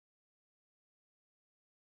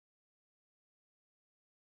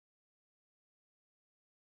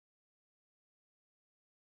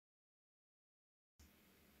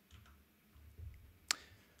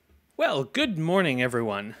Well, good morning,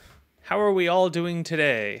 everyone. How are we all doing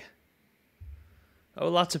today? Oh,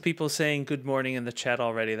 lots of people saying good morning in the chat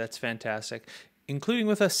already. That's fantastic. Including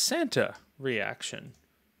with a Santa reaction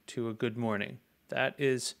to a good morning. That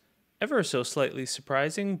is ever so slightly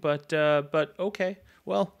surprising, but okay.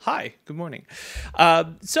 Well, hi, good morning.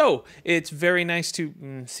 So it's very nice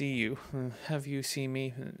to see you. Have you seen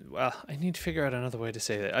me? Well, I need to figure out another way to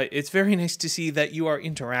say that. It's very nice to see that you are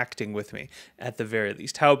interacting with me, at the very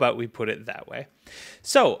least. How about we put it that way?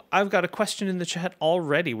 So I've got a question in the chat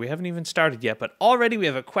already. We haven't even started yet, but already we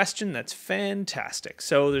have a question that's fantastic.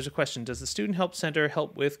 So there's a question: does the Student Help Center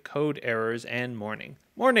help with code errors and morning?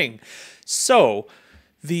 So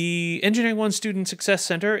the Engineering One Student Success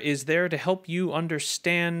Center is there to help you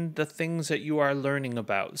understand the things that you are learning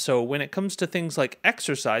about. So when it comes to things like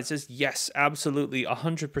exercises, yes, absolutely,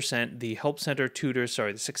 100%. The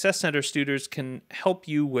the Success Center tutors can help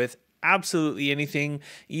you with absolutely anything,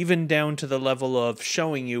 even down to the level of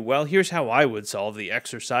showing you, well, here's how I would solve the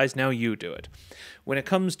exercise, now you do it. When it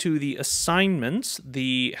comes to the assignments,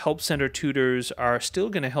 the Help Center tutors are still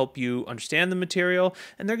going to help you understand the material,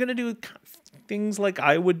 and they're going to do things like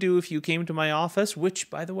I would do if you came to my office, which,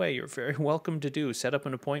 by the way, you're very welcome to do. Set up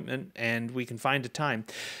an appointment and we can find a time.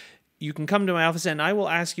 You can come to my office and I will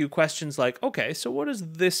ask you questions like, okay, so what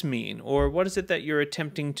does this mean? Or what is it that you're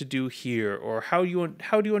attempting to do here? Or how do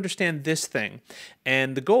you understand this thing?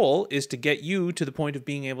 And the goal is to get you to the point of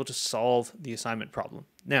being able to solve the assignment problem.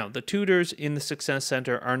 Now, the tutors in the Success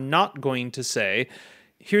Center are not going to say,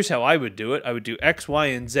 here's how I would do it. I would do X, Y,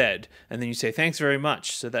 and Z. And then you say, thanks very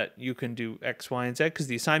much, so that you can do X, Y, and Z, because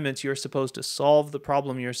the assignments, you're supposed to solve the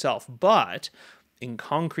problem yourself. But in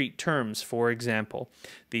concrete terms, for example,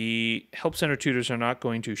 the Help Center tutors are not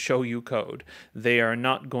going to show you code. They are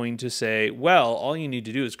not going to say, well, all you need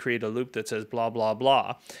to do is create a loop that says blah, blah,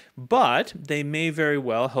 blah. But they may very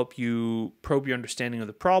well help you probe your understanding of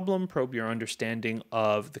the problem, probe your understanding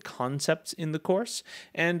of the concepts in the course,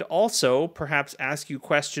 and also perhaps ask you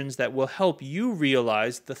questions that will help you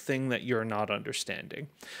realize the thing that you're not understanding.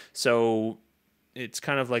 So it's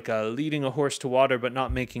kind of like a leading a horse to water but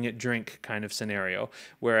not making it drink kind of scenario.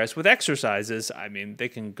 Whereas with exercises, I mean, they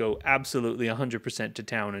can go absolutely 100% to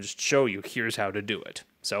town and just show you, here's how to do it.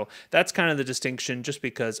 So that's kind of the distinction, just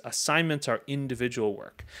because assignments are individual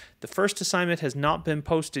work. The first assignment has not been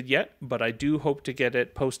posted yet, but I do hope to get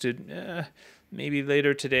it posted maybe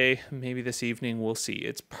later today, maybe this evening, we'll see.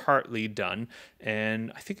 It's partly done,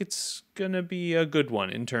 and I think it's gonna be a good one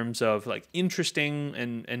in terms of like interesting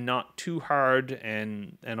and not too hard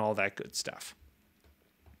and all that good stuff.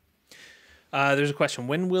 There's a question: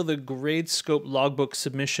 when will the Gradescope logbook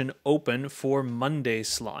submission open for Monday's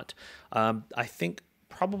slot? I think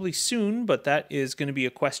probably soon, but that is going to be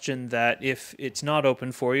a question that if it's not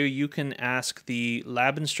open for you, you can ask the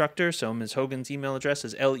lab instructor. So Ms. Hogan's email address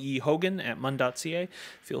is lehogan@mun.ca.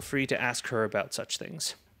 Feel free to ask her about such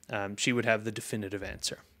things. She would have the definitive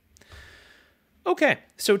answer. Okay,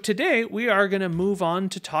 so today we are going to move on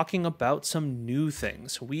to talking about some new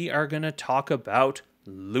things. We are going to talk about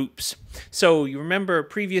loops. So you remember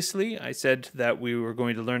previously I said that we were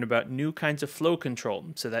going to learn about new kinds of flow control,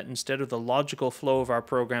 so that instead of the logical flow of our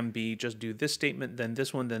program be just do this statement, then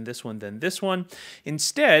this one, then this one, then this one,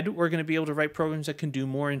 instead we're going to be able to write programs that can do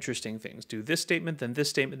more interesting things. Do this statement,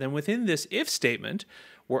 then within this if statement,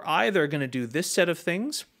 we're either going to do this set of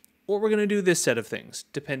things or we're going to do this set of things,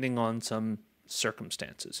 depending on some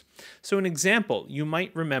circumstances. So an example you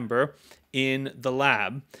might remember in the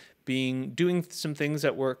lab doing some things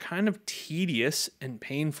that were kind of tedious and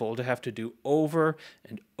painful to have to do over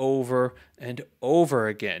and over and over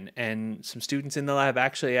again. And some students in the lab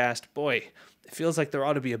actually asked, boy, it feels like there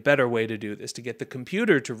ought to be a better way to do this, to get the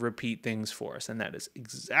computer to repeat things for us. And that is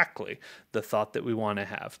exactly the thought that we want to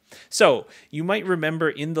have. So you might remember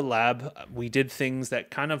in the lab, we did things that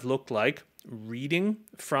kind of looked like reading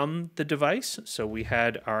from the device. So we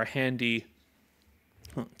had our handy,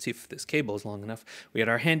 let's see if this cable is long enough. We had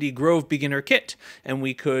our handy Grove beginner kit, and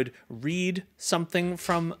we could read something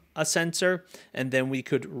from a sensor, and then we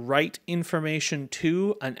could write information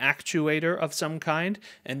to an actuator of some kind,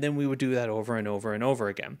 and then we would do that over and over and over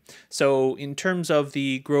again. So in terms of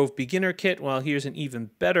the Grove beginner kit, well, here's an even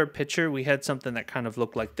better picture. We had something that kind of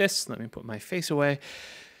looked like this. Let me put my face away.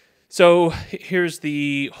 So here's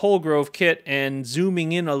the whole Grove kit, and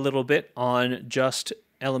zooming in a little bit on just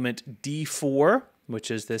element D4, which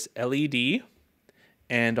is this LED,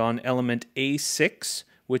 and on element A6,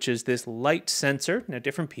 which is this light sensor. Now,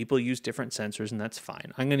 different people use different sensors, and that's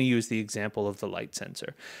fine. I'm going to use the example of the light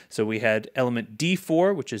sensor. So we had element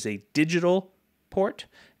D4, which is a digital port,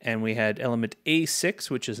 and we had element A6,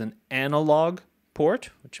 which is an analog port,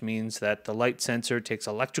 which means that the light sensor takes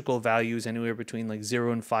electrical values anywhere between like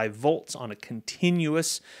 0 and 5 volts on a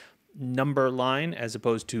continuous number line, as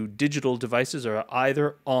opposed to digital devices are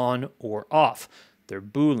either on or off. They're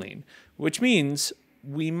Boolean, which means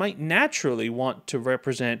we might naturally want to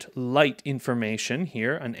represent light information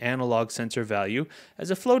here, an analog sensor value, as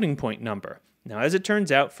a floating point number. Now, as it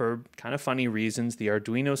turns out, for kind of funny reasons, the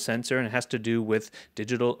Arduino sensor, and it has to do with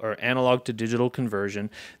digital or analog to digital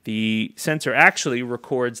conversion, the sensor actually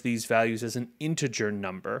records these values as an integer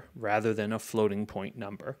number rather than a floating point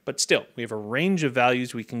number. But still, we have a range of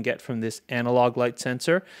values we can get from this analog light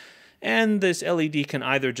sensor, and this LED can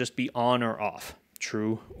either just be on or off,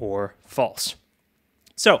 true or false.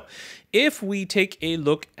 So, if we take a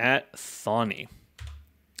look at Thonny,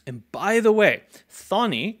 and by the way,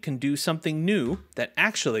 Thonny can do something new that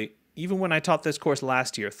actually, even when I taught this course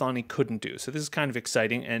last year, Thonny couldn't do. So this is kind of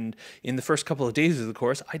exciting, and in the first couple of days of the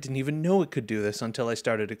course, I didn't even know it could do this until I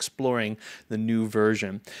started exploring the new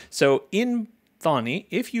version. So in Thonny,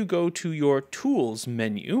 if you go to your Tools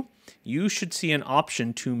menu, you should see an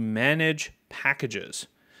option to manage packages.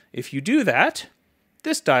 If you do that,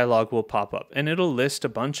 this dialog will pop up, and it'll list a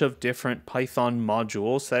bunch of different Python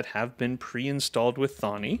modules that have been pre-installed with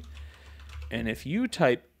Thonny. And if you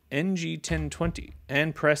type ng1020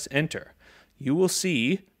 and press enter, you will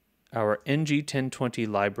see our ng1020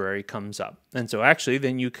 library comes up. And so actually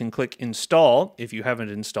then you can click install if you haven't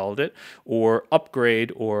installed it, or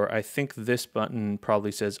upgrade, or I think this button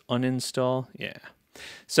probably says uninstall. Yeah.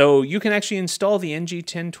 So you can actually install the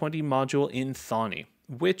ng1020 module in Thonny,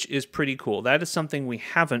 which is pretty cool. That is something we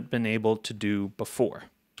haven't been able to do before.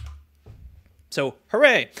 So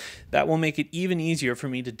hooray! That will make it even easier for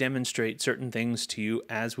me to demonstrate certain things to you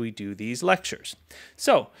as we do these lectures.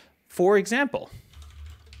 So, for example,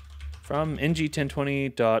 from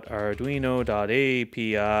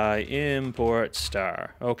ng1020.arduino.api import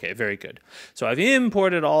star. Okay, very good. So I've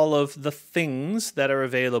imported all of the things that are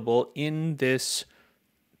available in this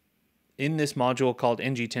module called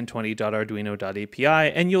ng1020.arduino.api,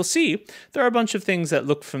 and you'll see there are a bunch of things that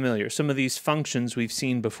look familiar. Some of these functions we've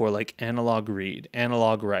seen before, like analog read,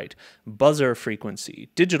 analog write, buzzer frequency,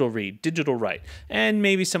 digital read, digital write, and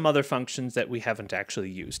maybe some other functions that we haven't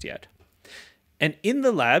actually used yet. And in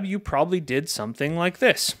the lab, you probably did something like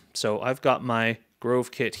this. So I've got my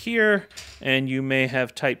Grove kit here, and you may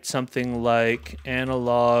have typed something like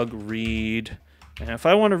analog read. And if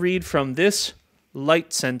I want to read from this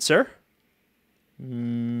light sensor,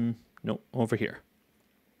 no, over here.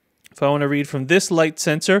 If I want to read from this light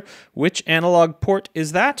sensor, which analog port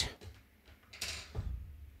is that?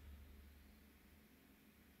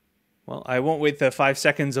 Well, I won't wait the 5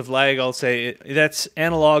 seconds of lag. I'll say that's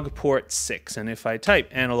analog port 6. And if I type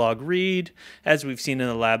analog read, as we've seen in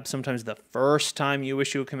the lab, sometimes the first time you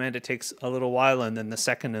issue a command, it takes a little while, and then the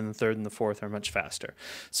second and the third and the fourth are much faster.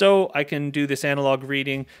 So I can do this analog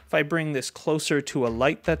reading. If I bring this closer to a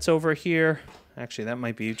light that's over here, actually, that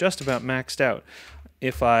might be just about maxed out.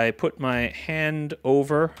 If I put my hand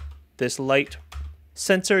over this light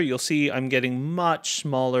sensor, you'll see I'm getting much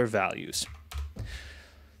smaller values.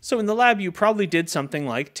 So in the lab, you probably did something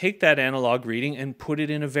like take that analog reading and put it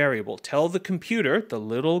in a variable. Tell the computer, the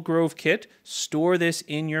little Grove kit, store this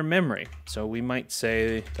in your memory. So we might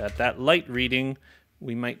say that that light reading,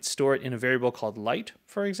 we might store it in a variable called light,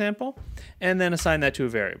 for example, and then assign that to a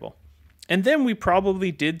variable. And then we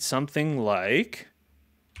probably did something like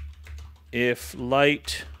if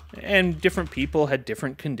light, and different people had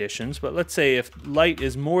different conditions, but let's say if light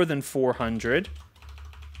is more than 400,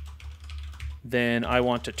 then I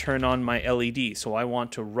want to turn on my LED. So I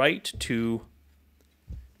want to write to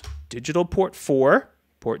digital port 4,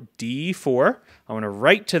 port D4. I want to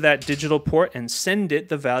write to that digital port and send it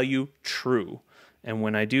the value true. And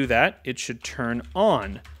when I do that, it should turn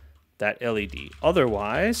on that LED.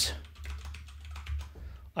 Otherwise,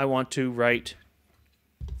 I want to write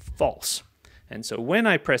false. And so when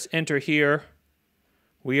I press enter here,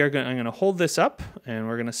 I'm going to hold this up, and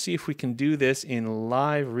we're going to see if we can do this in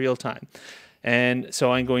live real time. And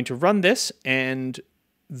so I'm going to run this, and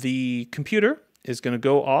the computer is going to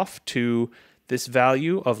go off to this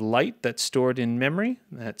value of light that's stored in memory.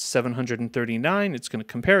 That's 739. It's going to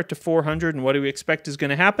compare it to 400, and what do we expect is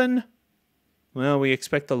going to happen? Well, we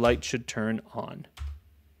expect the light should turn on.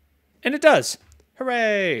 And it does.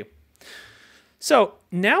 Hooray! So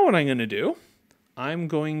now what I'm going to do, I'm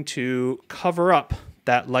going to cover up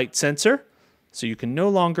that light sensor so you can no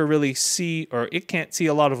longer really see, or it can't see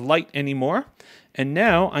a lot of light anymore. And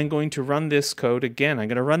now I'm going to run this code again. I'm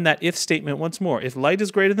going to run that if statement once more. If light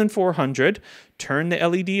is greater than 400, turn the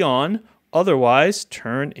LED on. Otherwise,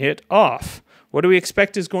 turn it off. What do we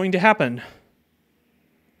expect is going to happen?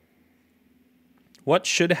 What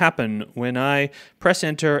should happen when I press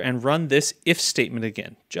enter and run this if statement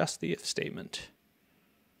again? Just the if statement.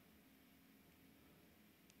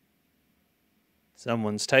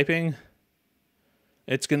 Someone's typing.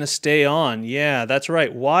 It's going to stay on. Yeah, that's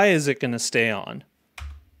right. Why is it going to stay on?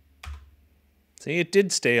 See, it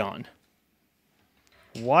did stay on.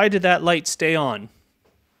 Why did that light stay on?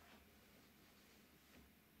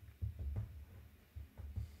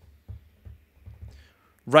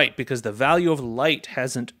 Right, because the value of light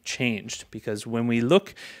hasn't changed. Because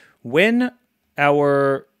when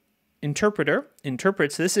our interpreter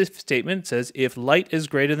interprets this if statement, it says if light is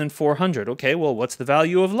greater than 400. Okay, well, what's the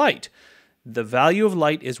value of light? The value of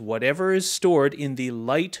light is whatever is stored in the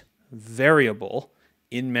light variable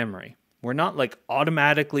in memory. We're not like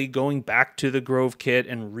automatically going back to the Grove kit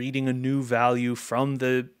and reading a new value from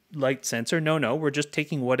the light sensor. No, we're just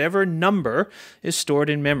taking whatever number is stored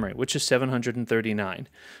in memory, which is 739,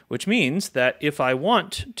 which means that if I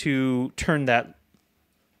want to turn that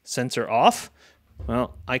sensor off,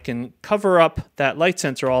 well, I can cover up that light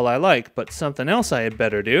sensor all I like, but something else I had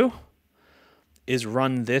better do is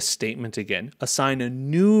run this statement again, assign a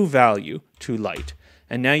new value to light.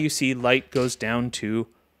 And now you see light goes down to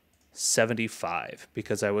 75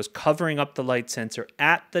 because I was covering up the light sensor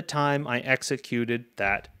at the time I executed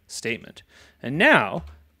that statement. And now,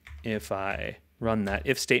 if I run that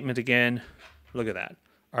if statement again, look at that.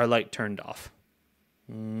 Our light turned off.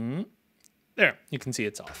 There, you can see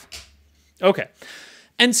it's off. Okay.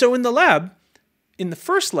 And so in the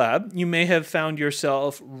first lab, you may have found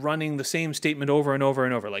yourself running the same statement over and over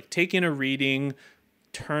and over, like take in a reading,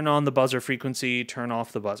 turn on the buzzer frequency, turn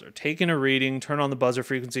off the buzzer. Take in a reading, turn on the buzzer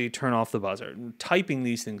frequency, turn off the buzzer. Typing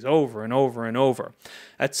these things over and over and over.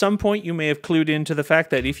 At some point, you may have clued into the fact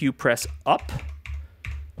that if you press up,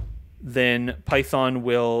 then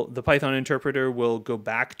the Python interpreter will go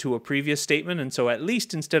back to a previous statement. And so at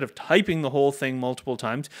least instead of typing the whole thing multiple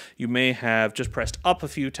times, you may have just pressed up a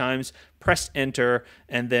few times, pressed enter,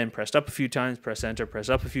 and then pressed up a few times, press enter, press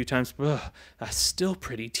up a few times. Ugh, that's still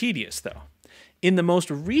pretty tedious though. In the most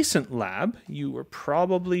recent lab, you were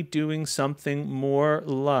probably doing something more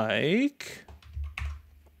like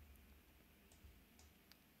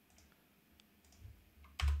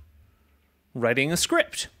writing a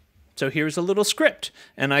script. So here's a little script,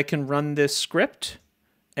 and I can run this script,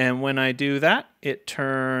 and when I do that, it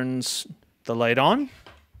turns the light on.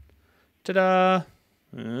 Ta-da!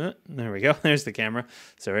 There we go. There's the camera.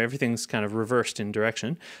 So everything's kind of reversed in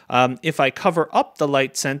direction. If I cover up the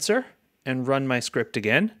light sensor and run my script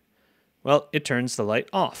again, well, it turns the light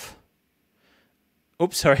off.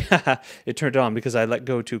 Oops, sorry. It turned on because I let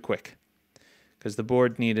go too quick. Because the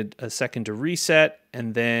board needed a second to reset,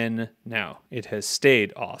 and then now it has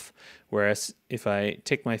stayed off. Whereas if I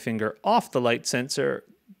take my finger off the light sensor,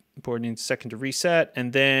 the board needs a second to reset,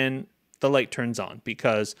 and then the light turns on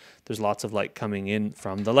because there's lots of light coming in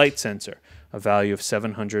from the light sensor, a value of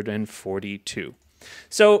 742.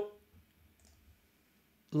 So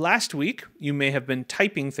last week, you may have been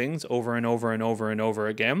typing things over and over and over and over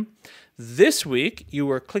again. This week, you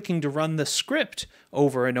were clicking to run the script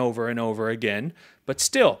over and over and over again. But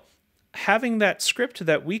still, having that script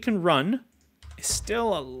that we can run is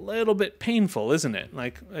still a little bit painful, isn't it?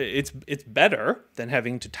 Like, it's better than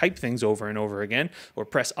having to type things over and over again or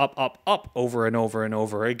press up, up, up over and over and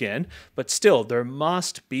over again. But still, there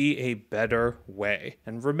must be a better way.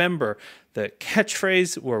 And remember, the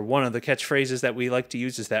catchphrase, or one of the catchphrases that we like to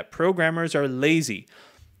use, is that programmers are lazy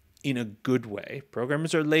in a good way.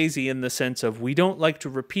 Programmers are lazy in the sense of we don't like to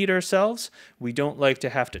repeat ourselves. We don't like to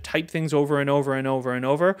have to type things over and over and over and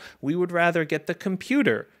over. We would rather get the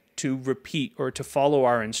computer to repeat or to follow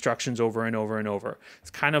our instructions over and over and over.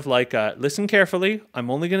 It's kind of like, listen carefully,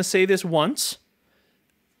 I'm only going to say this once,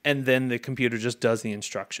 and then the computer just does the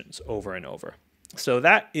instructions over and over. So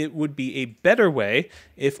that it would be a better way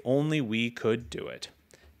if only we could do it.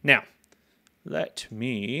 Now, let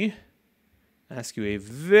me ask you a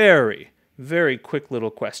very, very quick little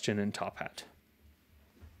question in Top Hat.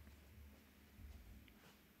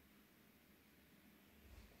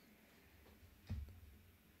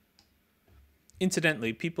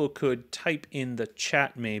 Incidentally, people could type in the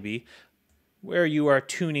chat maybe where you are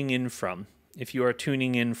tuning in from. If you are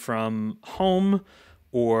tuning in from home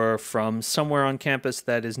or from somewhere on campus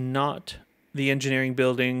that is not the engineering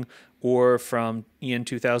building, or from EN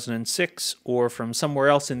 2006, or from somewhere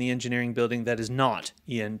else in the engineering building that is not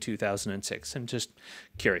EN 2006. I'm just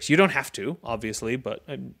curious. You don't have to, obviously, but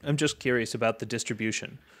I'm just curious about the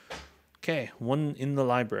distribution. Okay, one in the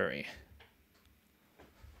library.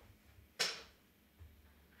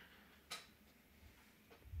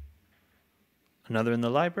 Another in the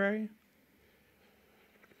library.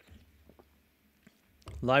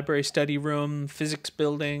 Library study room, physics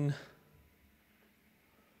building,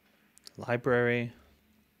 library,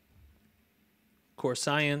 core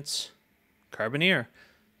science, Carboneer,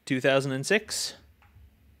 2006.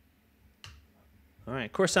 All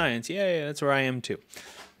right, core science, yay, that's where I am too.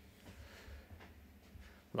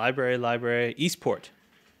 Library, Eastport,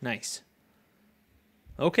 nice.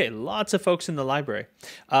 Okay, lots of folks in the library.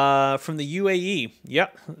 From the UAE,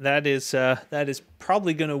 yep, that is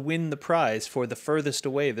probably going to win the prize for the furthest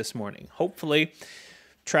away this morning. Hopefully,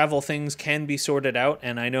 travel things can be sorted out,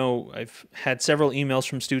 and I know I've had several emails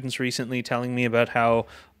from students recently telling me about how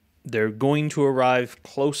they're going to arrive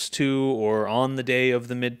close to or on the day of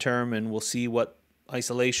the midterm, and we'll see what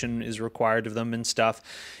isolation is required of them and stuff.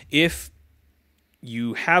 If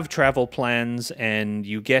you have travel plans and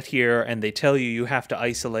you get here and they tell you you have to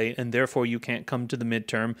isolate and therefore you can't come to the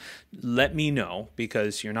midterm, let me know,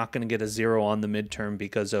 because you're not going to get a 0 on the midterm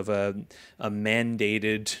because of a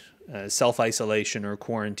mandated self-isolation or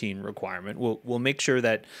quarantine requirement. We'll make sure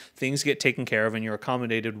that things get taken care of and you're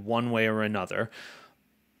accommodated one way or another.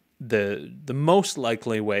 The most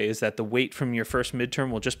likely way is that the weight from your first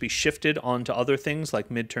midterm will just be shifted onto other things like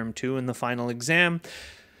midterm 2 and the final exam.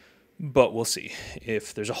 But we'll see.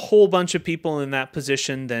 If there's a whole bunch of people in that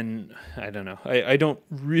position, then I don't know. I don't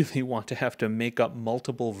really want to have to make up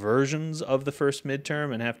multiple versions of the first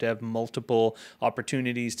midterm and have to have multiple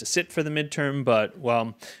opportunities to sit for the midterm, but,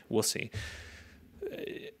 well, we'll see.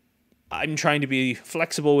 I'm trying to be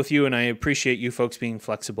flexible with you, and I appreciate you folks being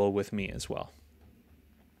flexible with me as well.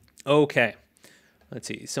 Okay. Let's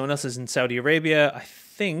see. Someone else is in Saudi Arabia. I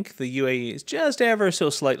think the UAE is just ever so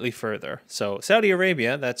slightly further. So Saudi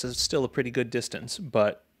Arabia, that's still a pretty good distance,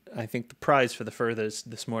 but I think the prize for the furthest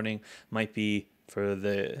this morning might be for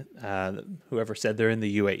the whoever said they're in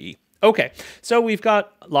the UAE. Okay, so we've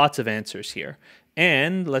got lots of answers here.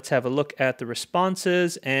 And let's have a look at the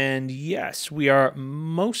responses. And yes, we are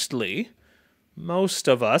most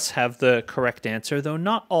of us have the correct answer, though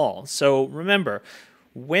not all. So remember,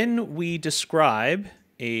 when we describe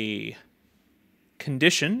a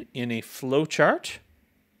condition in a flowchart,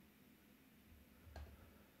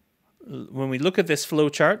 when we look at this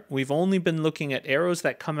flowchart, we've only been looking at arrows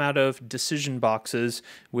that come out of decision boxes,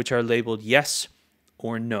 which are labeled yes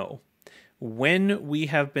or no. When we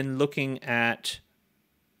have been looking at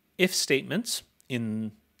if statements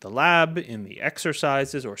in the lab, in the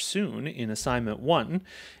exercises, or soon in assignment 1,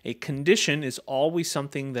 a condition is always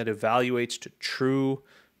something that evaluates to true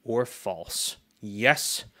or false,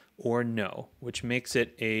 yes or no, which makes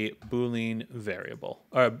it a Boolean variable,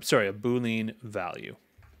 or a Boolean value.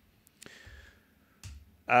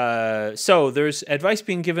 So there's advice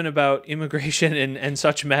being given about immigration and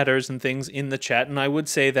such matters and things in the chat. And I would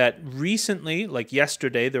say that recently, like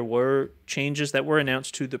yesterday, there were changes that were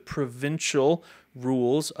announced to the provincial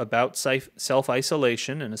rules about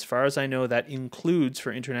self-isolation. And as far as I know, that includes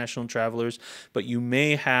for international travelers, but you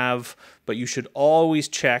should always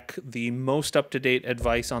check the most up-to-date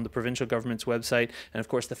advice on the provincial government's website. And of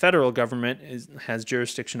course, the federal government has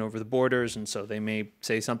jurisdiction over the borders, and so they may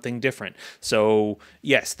say something different. So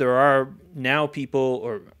yes, there are now people,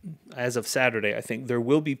 or as of Saturday, I think there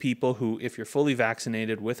will be people who, if you're fully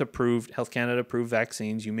vaccinated with Health Canada approved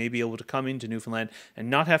vaccines, you may be able to come into Newfoundland and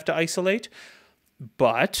not have to isolate.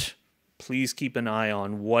 But please keep an eye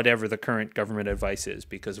on whatever the current government advice is,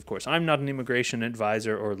 because, of course, I'm not an immigration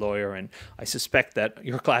advisor or lawyer, and I suspect that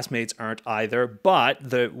your classmates aren't either. But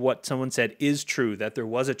what someone said is true, that there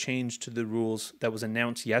was a change to the rules that was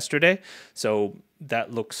announced yesterday, so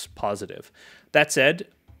that looks positive. That said,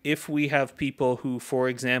 if we have people who, for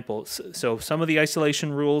example, so some of the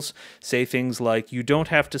isolation rules say things like you don't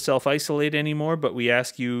have to self-isolate anymore, but we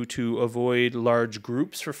ask you to avoid large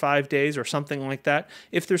groups for 5 days or something like that.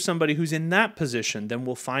 If there's somebody who's in that position, then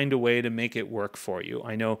we'll find a way to make it work for you.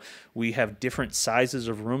 I know we have different sizes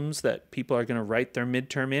of rooms that people are going to write their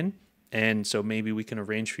midterm in, and so maybe we can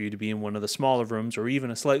arrange for you to be in one of the smaller rooms or even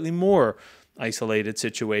a slightly more isolated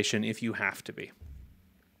situation if you have to be.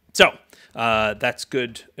 So that's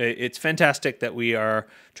good. It's fantastic that we are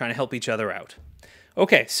trying to help each other out.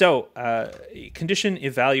 Okay, so condition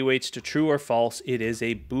evaluates to true or false. It is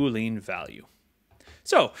a Boolean value.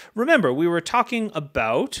 So remember, we were talking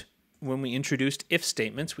about, when we introduced if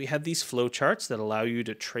statements, we had these flowcharts that allow you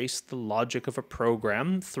to trace the logic of a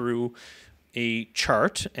program through a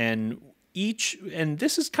chart, and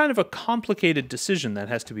this is kind of a complicated decision that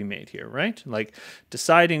has to be made here, right? Like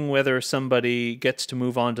deciding whether somebody gets to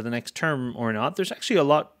move on to the next term or not. There's actually a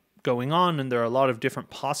lot going on, and there are a lot of different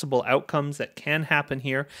possible outcomes that can happen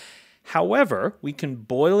here. However, we can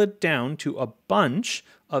boil it down to a bunch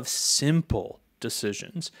of simple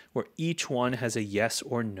decisions, where each one has a yes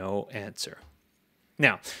or no answer.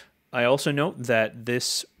 Now, I also note that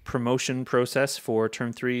this promotion process for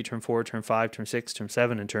Term 3, Term 4, Term 5, Term 6, Term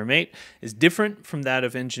 7, and Term 8 is different from that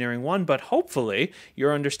of Engineering 1, but hopefully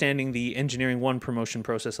you're understanding the Engineering 1 promotion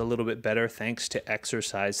process a little bit better thanks to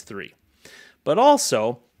Exercise 3. But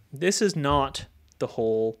also, this is not the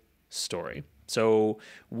whole story. So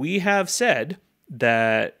we have said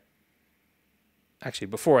that, actually,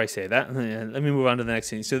 before I say that, let me move on to the next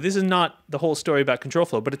thing. So this is not the whole story about control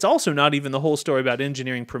flow, but it's also not even the whole story about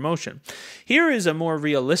engineering promotion. Here is a more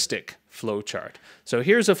realistic flow chart. So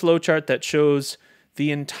here's a flow chart that shows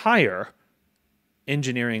the entire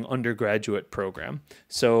engineering undergraduate program.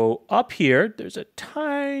 So up here, there's a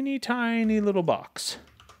tiny, tiny little box,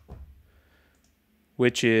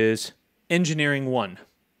 which is Engineering 1.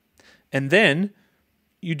 And then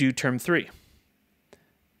you do Term 3.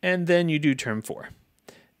 And then you do Term 4.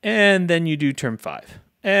 And then you do Term 5.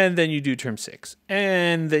 And then you do Term 6.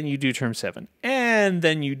 And then you do Term 7. And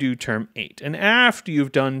then you do Term 8. And after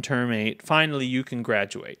you've done Term 8, finally you can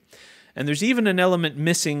graduate. And there's even an element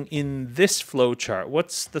missing in this flow chart.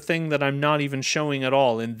 What's the thing that I'm not even showing at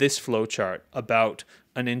all in this flow chart about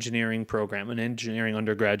an engineering program, an engineering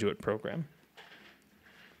undergraduate program?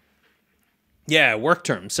 Yeah, work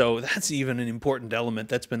term. So that's even an important element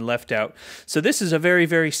that's been left out. So this is a very,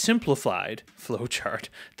 very simplified flowchart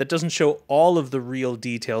that doesn't show all of the real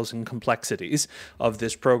details and complexities of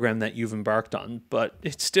this program that you've embarked on, but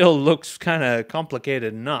it still looks kind of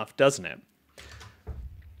complicated enough, doesn't it?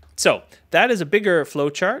 So that is a bigger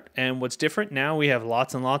flowchart, and what's different now, we have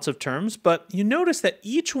lots and lots of terms, but you notice that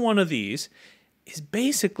each one of these is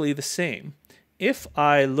basically the same. If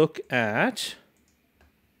I look at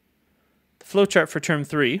flowchart for Term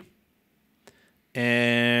 3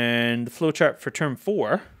 and the flowchart for Term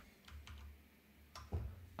 4,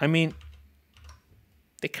 I mean,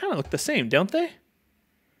 they kind of look the same, don't they?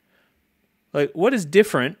 Like, what is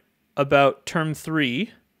different about Term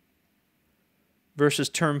 3 versus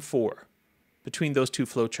Term 4 between those two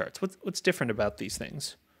flowcharts? What's different about these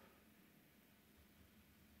things?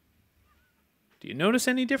 Do you notice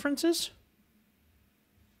any differences?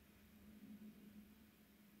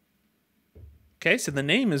 Okay, so the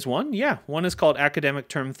name is one. Yeah, one is called Academic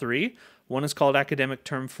Term 3. One is called Academic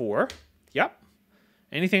Term 4. Yep.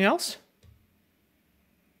 Anything else?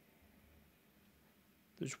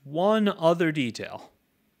 There's one other detail.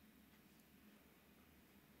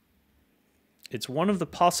 It's one of the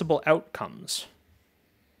possible outcomes.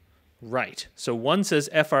 Right. So one says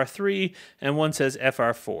FR3 and one says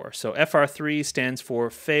FR4. So FR3 stands for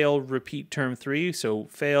fail, repeat Term 3. So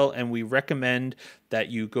fail, and we recommend that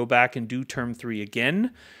you go back and do Term 3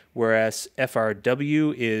 again. Whereas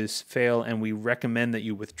FRW is fail, and we recommend that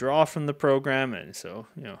you withdraw from the program. And so,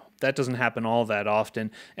 that doesn't happen all that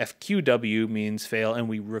often. FQW means fail, and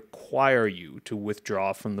we require you to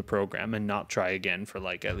withdraw from the program and not try again for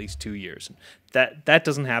like at least 2 years. That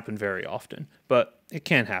doesn't happen very often, but it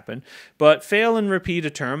can happen. But fail and repeat a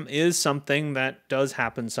term is something that does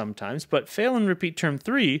happen sometimes. But fail and repeat Term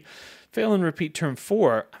 3, fail and repeat Term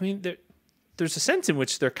 4, I mean, there's a sense in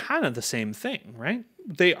which they're kind of the same thing, right?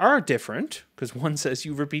 They are different because one says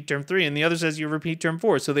you repeat Term 3 and the other says you repeat Term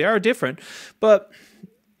 4. So they are different, but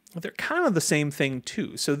they're kind of the same thing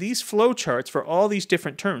too. So these flowcharts for all these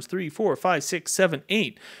different terms, 3, 4, 5, 6, 7,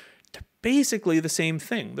 8, they're basically the same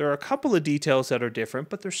thing. There are a couple of details that are different,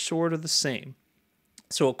 but they're sort of the same.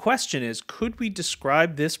 So a question is, could we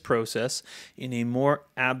describe this process in a more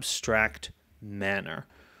abstract manner?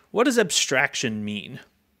 What does abstraction mean?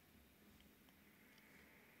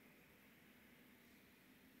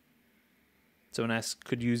 Someone asked,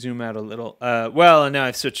 could you zoom out a little? Well, now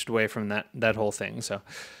I've switched away from that whole thing. So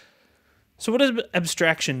what does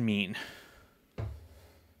abstraction mean?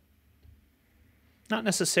 Not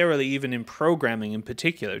necessarily even in programming in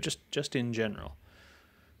particular, just in general.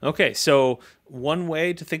 Okay, so one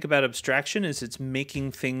way to think about abstraction is it's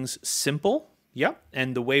making things simple. Yep,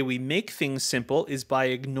 and the way we make things simple is by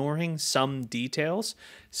ignoring some details.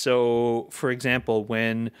 So, for example,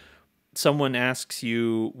 when someone asks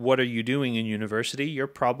you, what are you doing in university? You're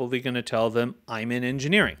probably going to tell them, I'm in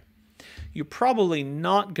engineering. You're probably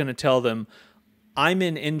not going to tell them, I'm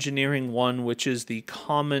in Engineering 1, which is the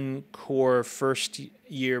common core first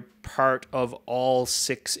year part of all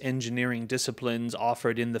 6 engineering disciplines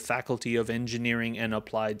offered in the Faculty of Engineering and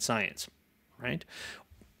Applied Science, right?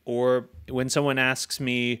 Or when someone asks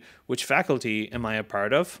me, which faculty am I a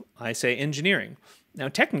part of? I say engineering. Now,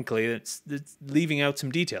 technically, it's leaving out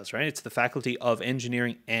some details, right? It's the Faculty of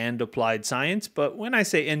Engineering and Applied Science, but when I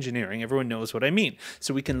say engineering, everyone knows what I mean.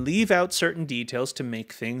 So we can leave out certain details to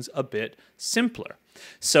make things a bit simpler.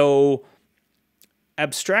 So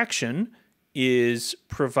abstraction is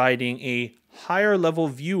providing a higher level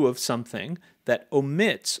view of something that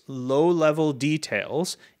omits low level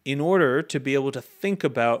details in order to be able to think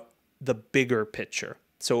about the bigger picture.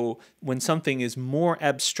 So when something is more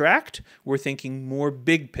abstract, we're thinking more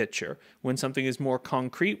big picture. When something is more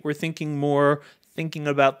concrete, we're thinking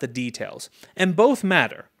about the details. And both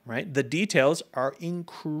matter, right? The details are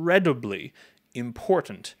incredibly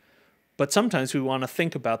important. But sometimes we want to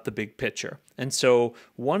think about the big picture. And so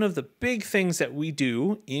one of the big things that we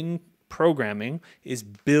do in programming is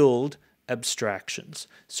build abstractions.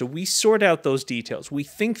 So we sort out those details. We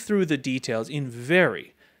think through the details in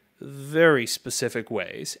very specific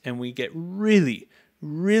ways, and we get really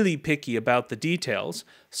picky about the details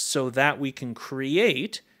so that we can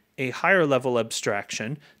create a higher level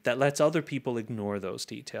abstraction that lets other people ignore those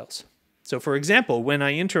details. So for example, when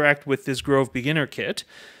I interact with this Grove Beginner Kit,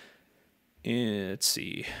 let's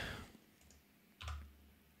see,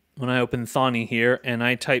 when I open Thonny here and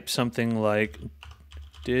I type something like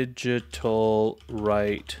digital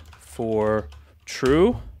write for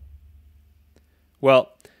true,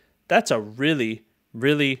 well, that's a really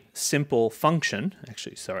simple function.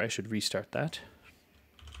 Actually, sorry, I should restart that.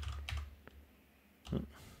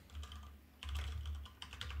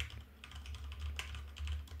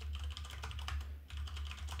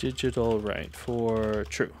 Digital write for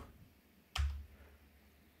true.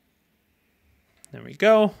 There we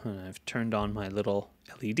go. And I've turned on my little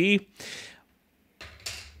LED.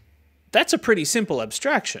 That's a pretty simple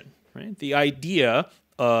abstraction, right? The idea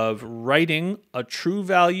of writing a true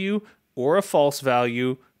value or a false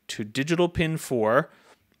value to digital pin 4,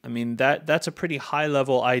 I mean, that's a pretty high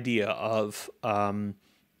level idea of,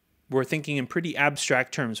 we're thinking in pretty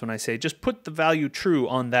abstract terms when I say just put the value true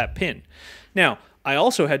on that pin. Now, I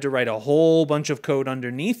also had to write a whole bunch of code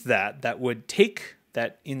underneath that would take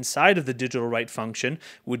that inside of the digital write function,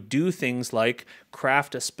 would do things like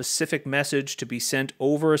craft a specific message to be sent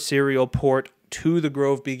over a serial port to the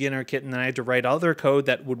Grove Beginner Kit, and then I had to write other code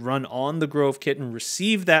that would run on the Grove Kit and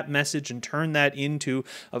receive that message and turn that into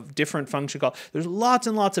a different function call. There's lots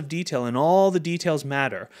and lots of detail, and all the details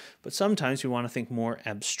matter, but sometimes we want to think more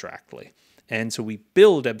abstractly. And so we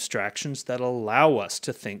build abstractions that allow us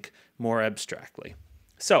to think more abstractly.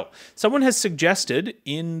 So someone has suggested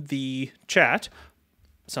in the chat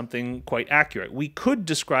something quite accurate. We could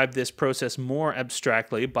describe this process more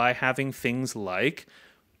abstractly by having things like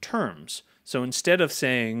terms. So instead of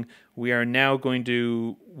saying we are now going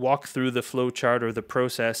to walk through the flowchart or the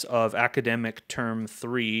process of academic term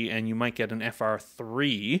 3 and you might get an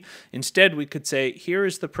FR3, instead we could say here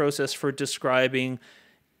is the process for describing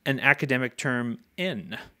an academic term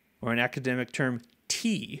N or an academic term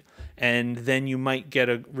T, and then you might get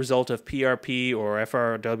a result of PRP or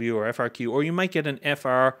FRW or FRQ, or you might get an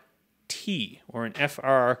FRT or an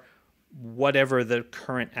FR whatever the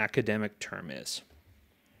current academic term is.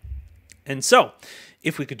 And so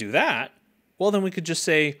if we could do that, well, then we could just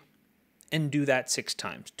say, and do that 6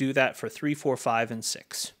 times. Do that for 3, 4, 5, and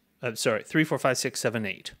 6. 3, 4, 5, 6, 7,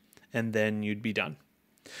 8. And then you'd be done.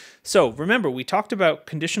 So remember, we talked about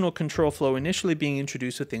conditional control flow initially being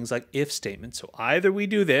introduced with things like if statements. So either we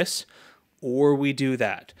do this or we do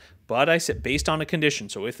that. But I said based on a condition.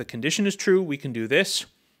 So if the condition is true, we can do this.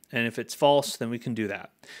 And if it's false, then we can do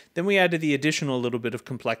that. Then we added the additional little bit of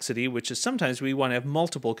complexity, which is sometimes we want to have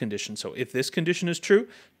multiple conditions. So if this condition is true,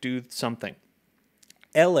 do something.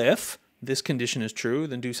 Elif this condition is true,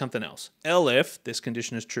 then do something else. Elif this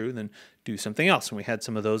condition is true, then do something else. And we had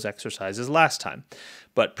some of those exercises last time.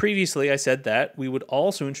 But previously I said that we would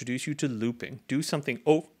also introduce you to looping. Do something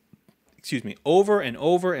over and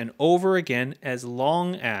over and over again as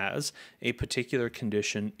long as a particular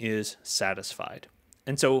condition is satisfied.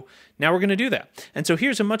 And so now we're going to do that. And so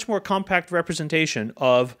here's a much more compact representation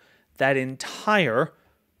of that entire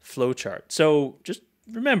flowchart. So just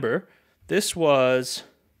remember, this was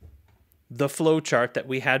the flowchart that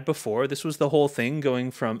we had before. This was the whole thing going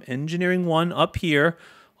from Engineering 1 up here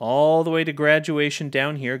all the way to graduation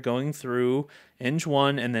down here, going through Eng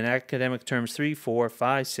 1 and then academic terms 3, 4,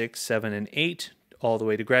 5, 6, 7, and 8, all the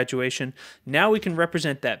way to graduation. Now we can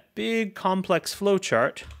represent that big complex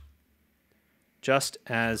flowchart just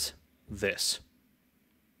as this.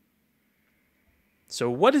 So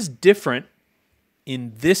what is different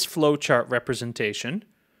in this flowchart representation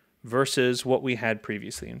versus what we had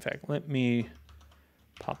previously? In fact, let me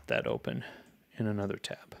pop that open in another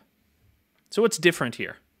tab. So what's different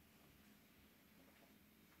here?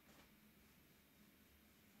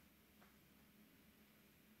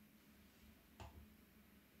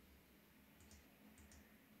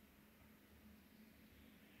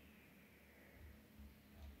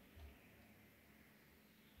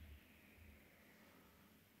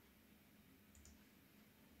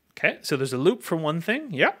 Okay, so there's a loop for one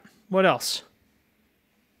thing. Yep. What else?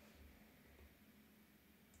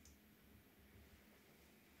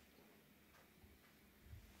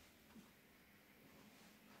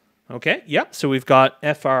 Okay, yep. So we've got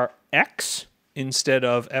frx instead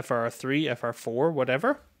of fr3, fr4,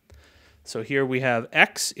 whatever. So here we have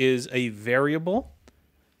x is a variable.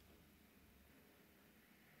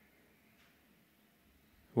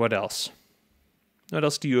 What else? What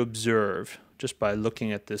else do you observe just by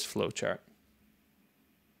looking at this flowchart?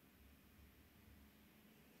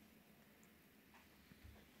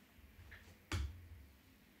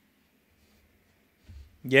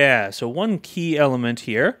 Yeah, so one key element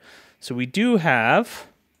here. So we do have,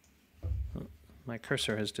 oh, my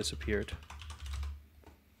cursor has disappeared.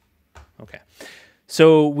 Okay.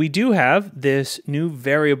 So we do have this new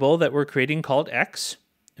variable that we're creating called x,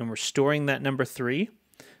 and we're storing that number 3,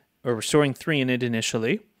 or we're storing 3 in it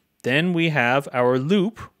initially. Then we have our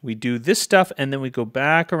loop. We do this stuff, and then we go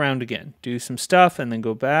back around again. Do some stuff, and then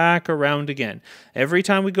go back around again. Every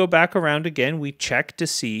time we go back around again, we check to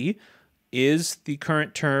see, is the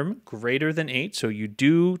current term greater than 8? So you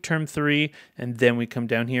do term 3, and then we come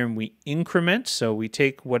down here and we increment. So we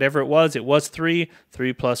take whatever it was 3.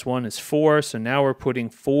 3 plus 1 is 4. So now we're putting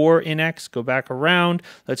 4 in x. Go back around.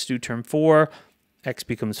 Let's do term 4. X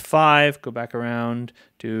becomes 5. Go back around.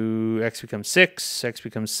 Do x becomes 6. X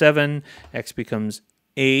becomes 7. X becomes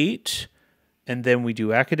 8. And then we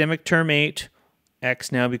do academic term 8. X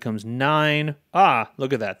now becomes 9. Ah,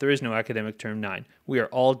 look at that. There is no academic term 9. We are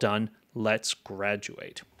all done. Let's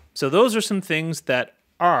graduate. So those are some things that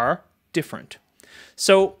are different.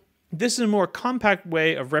 So this is a more compact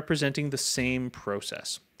way of representing the same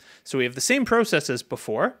process. So we have the same process as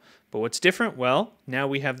before, but what's different? Well, now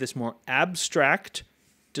we have this more abstract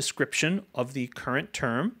description of the current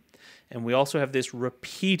term, and we also have this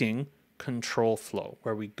repeating control flow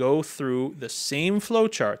where we go through the same flow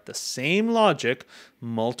chart, the same logic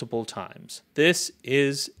multiple times. This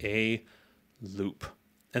is a loop.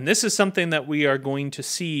 And this is something that we are going to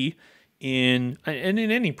see in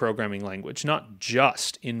any programming language, not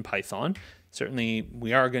just in Python. Certainly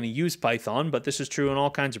we are going to use Python, but this is true in all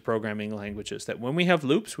kinds of programming languages, that when we have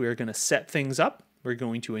loops, we are going to set things up. We're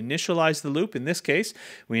going to initialize the loop. In this case,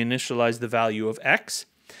 we initialize the value of x.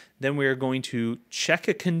 Then we are going to check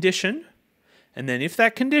a condition. And then if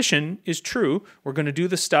that condition is true, we're going to do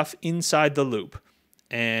the stuff inside the loop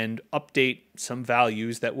and update some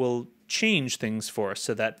values that will change things for us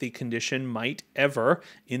so that the condition might ever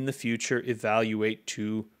in the future evaluate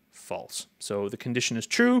to false. So the condition is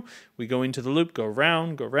true. We go into the loop, go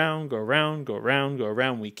round, go round, go round, go round, go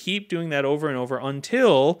round. We keep doing that over and over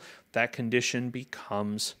until that condition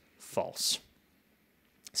becomes false.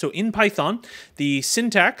 So in Python, the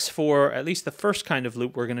syntax for at least the first kind of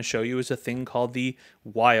loop we're going to show you is a thing called the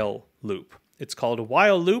while loop. It's called a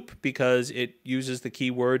while loop because it uses the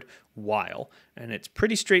keyword while, and it's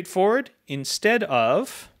pretty straightforward. Instead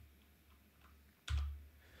of,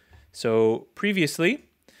 so previously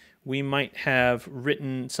we might have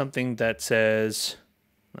written something that says,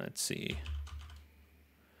 let's see,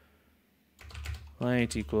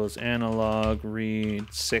 light equals analog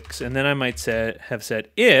read 6, and then I might have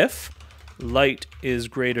said if light is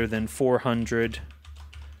greater than 400,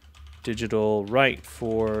 digital write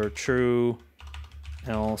for true,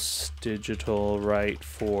 else digital write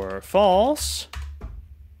for false,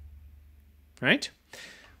 right?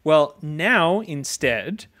 Well, now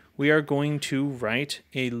instead, we are going to write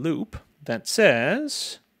a loop that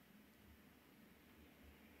says,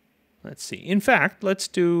 let's see, in fact, let's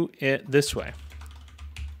do it this way.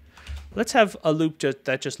 Let's have a loop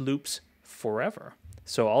that just loops forever.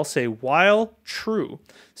 So I'll say while true.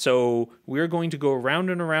 So we're going to go around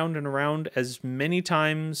and around and around as many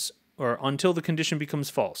times or until the condition becomes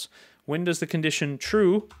false. When does the condition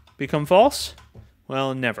true become false?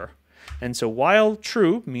 Well, never. And so while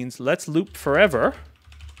true means let's loop forever.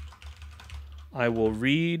 I will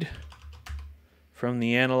read from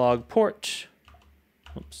the analog port.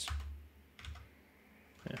 Oops.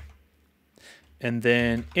 Yeah. And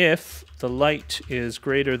then if the light is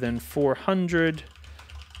greater than 400,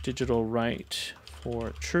 digital write for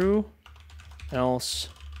true, else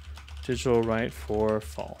digital write for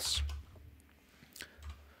false.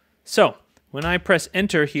 So when I press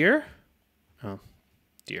enter here, oh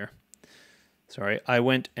dear, sorry, I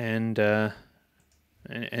went and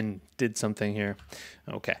did something here.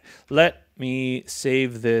 Okay, let me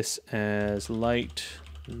save this as light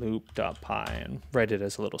loop.py and write it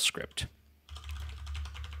as a little script.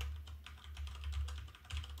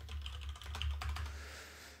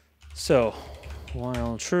 So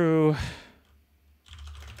while true,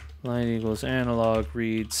 light equals analog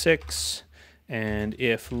read 6, and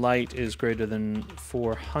if light is greater than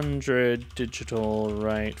 400, digital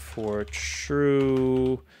write for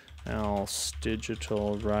true, else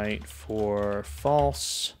digital write for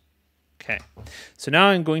false. Okay, so now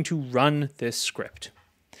I'm going to run this script.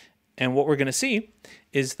 And what we're going to see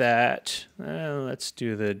is that, let's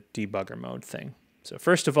do the debugger mode thing. So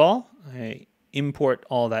first of all, I import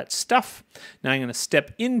all that stuff. Now I'm going to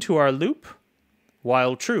step into our loop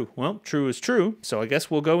while true. Well, true is true, so I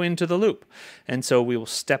guess we'll go into the loop. And so we will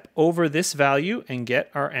step over this value and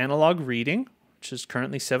get our analog reading, which is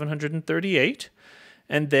currently 738.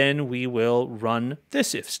 And then we will run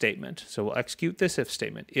this if statement. So we'll execute this if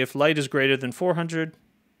statement. If light is greater than 400,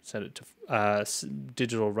 set it to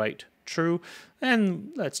digital write true.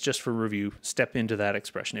 And let's just for review, step into that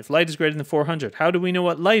expression. If light is greater than 400, how do we know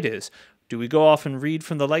what light is? Do we go off and read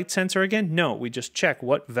from the light sensor again? No, we just check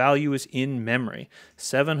what value is in memory,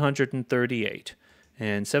 738.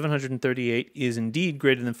 And 738 is indeed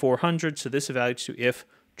greater than 400, so this evaluates to if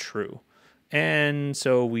true. And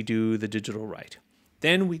so we do the digital write.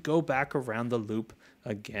 Then we go back around the loop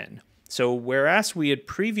again. So whereas we had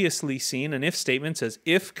previously seen an if statement says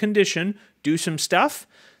if condition, do some stuff,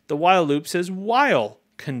 the while loop says while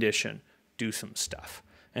condition, do some stuff.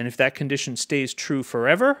 And if that condition stays true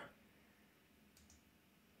forever,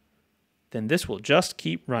 then this will just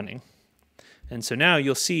keep running. And so now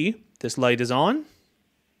you'll see this light is on.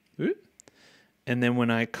 And then when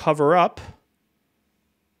I cover up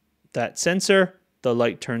that sensor, the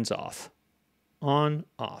light turns off. On,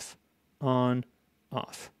 off, on,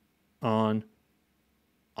 off, on,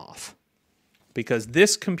 off. Because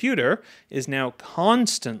this computer is now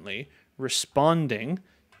constantly responding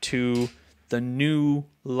to the new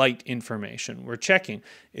light information. We're checking,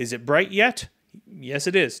 is it bright yet? Yes,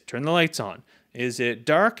 it is. Turn the lights on. Is it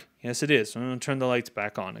dark? Yes, it is. I'm going to turn the lights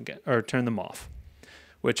back on again, or turn them off.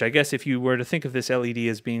 Which I guess if you were to think of this LED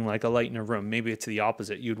as being like a light in a room, maybe it's the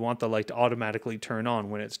opposite. You'd want the light to automatically turn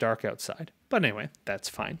on when it's dark outside. But anyway, that's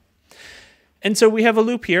fine. And so we have a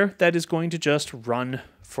loop here that is going to just run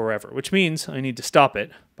forever, which means I need to stop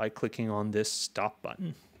it by clicking on this stop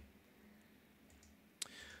button.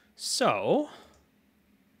 So,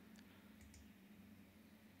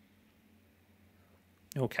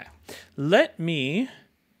 okay, let me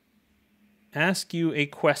ask you a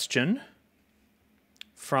question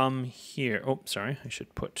from here. Oh, sorry, I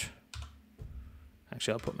should put,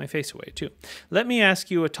 actually I'll put my face away too. Let me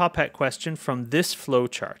ask you a top hat question from this flow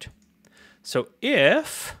chart. So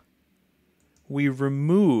if we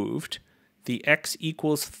removed the x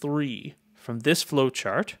equals 3 from this flow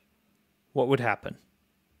chart, what would happen?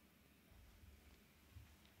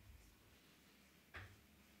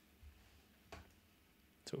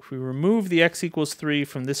 So if we remove the x equals 3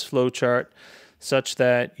 from this flow chart such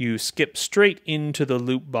that you skip straight into the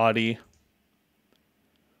loop body,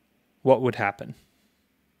 what would happen?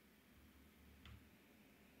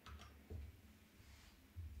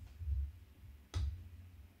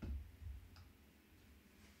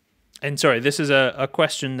 And sorry, this is a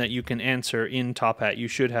question that you can answer in Top Hat. You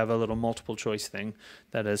should have a little multiple choice thing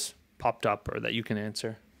that has popped up or that you can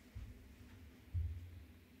answer.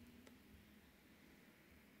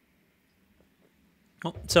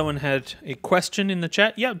 Oh, someone had a question in the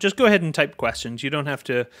chat. Yeah, just go ahead and type questions. You don't have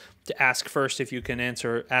to ask first if you can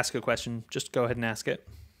ask a question. Just go ahead and ask it.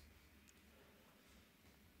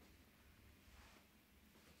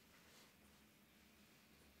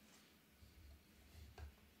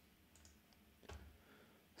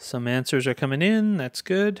 Some answers are coming in. That's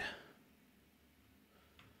good.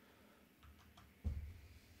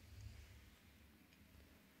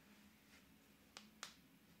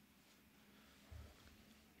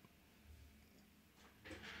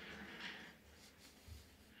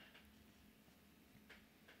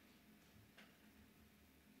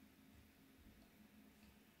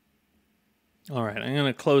 All right, I'm going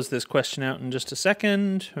to close this question out in just a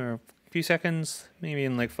second, or a few seconds, maybe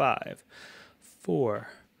in like 5, 4,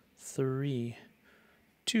 3,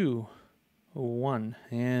 2, 1,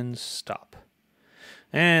 and stop.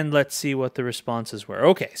 And let's see what the responses were.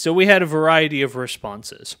 Okay, so we had a variety of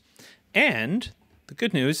responses. And the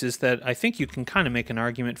good news is that I think you can kind of make an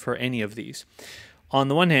argument for any of these. On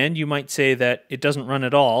the one hand, you might say that it doesn't run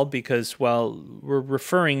at all because, well, we're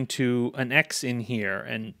referring to an X in here,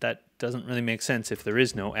 and that doesn't really make sense if there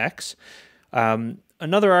is no X.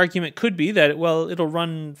 Another argument could be that, well, it'll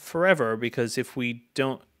run forever because if we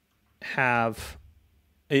don't have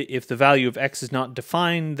if the value of x is not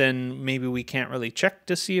defined, then maybe we can't really check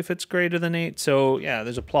to see if it's greater than 8. So yeah,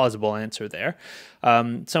 there's a plausible answer there.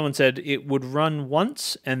 Someone said it would run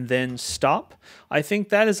once and then stop. I think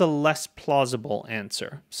that is a less plausible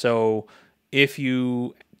answer. So if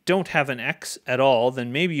you don't have an x at all,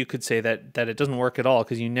 then maybe you could say that it doesn't work at all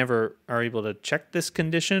because you never are able to check this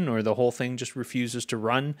condition, or the whole thing just refuses to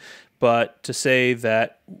run. But to say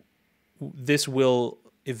that this will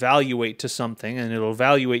evaluate to something and it'll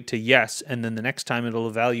evaluate to yes, and then the next time it'll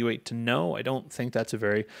evaluate to no, I don't think that's a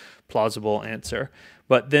very plausible answer.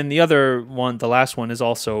 But then the other one, the last one, is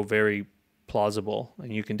also very plausible,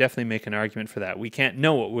 and you can definitely make an argument for that. We can't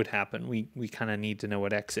know what would happen. We kind of need to know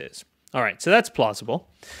what x is. All right, so that's plausible.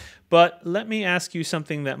 But let me ask you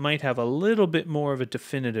something that might have a little bit more of a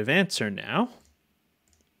definitive answer now.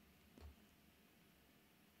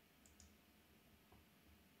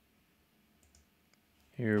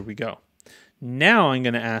 Here we go. Now I'm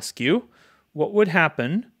going to ask you, what would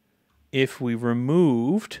happen if we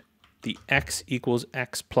removed the x equals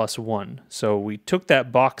x plus 1? So we took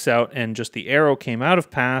that box out and just the arrow came out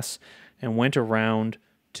of pass and went around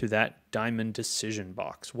to that diamond decision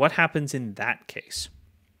box. What happens in that case?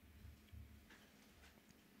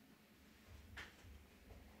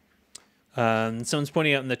 Someone's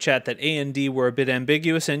pointing out in the chat that A and D were a bit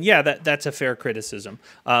ambiguous, and yeah, that's a fair criticism.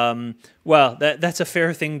 Well, that's a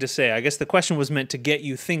fair thing to say. I guess the question was meant to get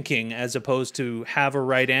you thinking as opposed to have a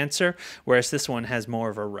right answer, whereas this one has more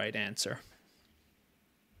of a right answer.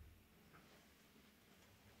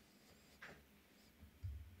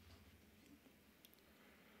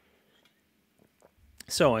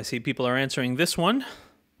 So I see people are answering this one.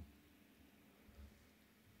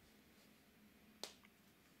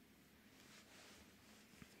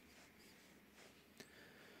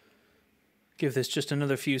 Give this just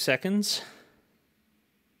another few seconds.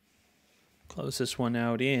 Close this one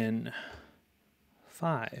out in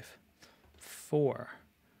 5, 4,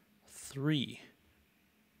 3,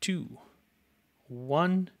 2,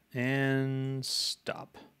 1, and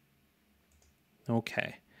stop.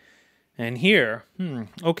 Okay. And here,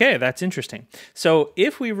 okay, that's interesting. So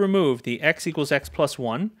if we remove the x equals x plus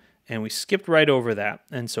 1, and we skipped right over that,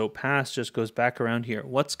 and so pass just goes back around here,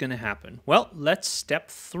 what's going to happen? Well, let's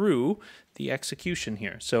step through the execution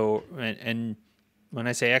here. So, and when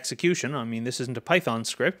I say execution, I mean this isn't a Python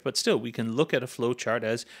script, but still we can look at a flowchart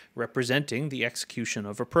as representing the execution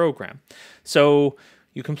of a program. So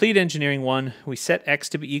you complete engineering 1, we set x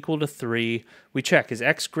to be equal to 3, we check, is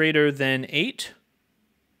x greater than 8?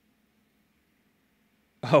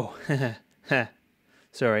 Oh,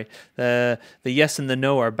 sorry. The yes and the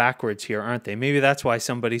no are backwards here, aren't they? Maybe that's why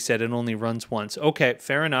somebody said it only runs once. Okay,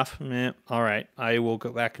 fair enough. All right, I will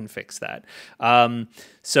go back and fix that.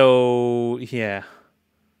 So, yeah,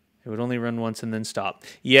 it would only run once and then stop.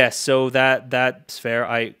 Yes, so that's fair.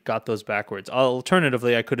 I got those backwards.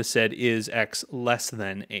 Alternatively, I could have said, is x less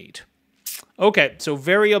than 8? Okay, so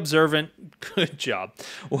very observant. Good job.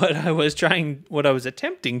 What I was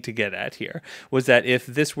attempting to get at here was that if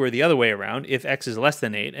this were the other way around, if x is less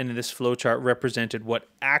than 8, and this flowchart represented what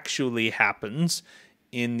actually happens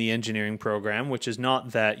in the engineering program, which is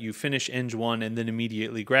not that you finish Eng 1 and then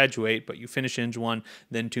immediately graduate, but you finish Eng 1,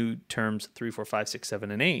 then do terms 3, 4, 5, 6,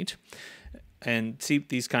 7, and 8. And see,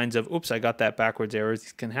 these kinds of, oops, I got that backwards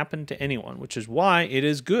errors can happen to anyone, which is why it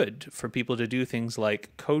is good for people to do things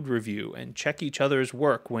like code review and check each other's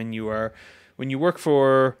work when you work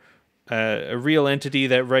for a real entity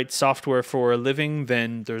that writes software for a living.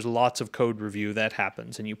 Then there's lots of code review that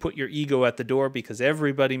happens, and you put your ego at the door because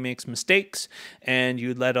everybody makes mistakes, and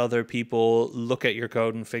you let other people look at your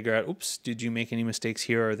code and figure out, oops, did you make any mistakes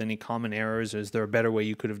here? Are there any common errors? Is there a better way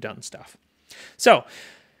you could have done stuff? So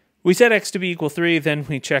we set x to be equal 3, then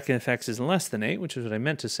we check if x is less than 8, which is what I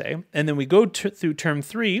meant to say. And then we go through term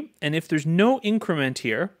 3, and if there's no increment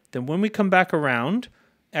here, then when we come back around,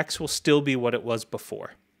 x will still be what it was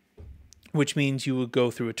before, which means you would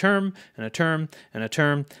go through a term, and a term, and a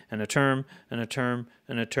term, and a term, and a term,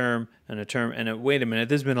 and a term, and a term, and wait a minute,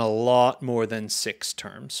 there's been a lot more than 6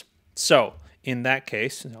 terms. So in that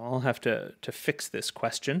case, I'll have to fix this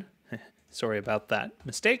question. Sorry about that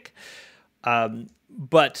mistake.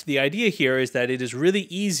 But the idea here is that it is really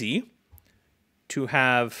easy to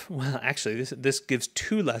have, well, actually, this gives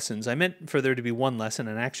 2 lessons. I meant for there to be 1 lesson,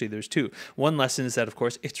 and actually there's 2. One lesson is that, of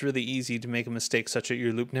course, it's really easy to make a mistake such that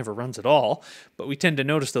your loop never runs at all, but we tend to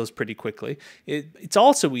notice those pretty quickly. It's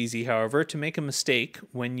also easy, however, to make a mistake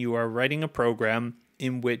when you are writing a program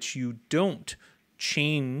in which you don't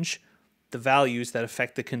change the values that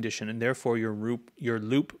affect the condition, and therefore your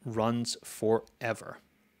loop runs forever.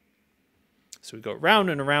 So we go round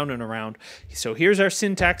and around and around. So here's our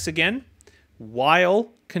syntax again.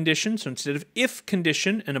 While condition. So instead of if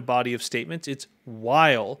condition and a body of statements, it's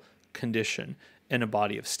while condition and a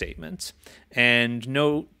body of statements. And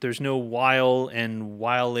no, there's no while and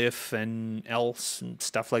while if and else and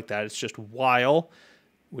stuff like that. It's just while,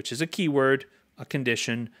 which is a keyword, a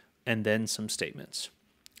condition, and then some statements.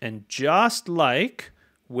 And just like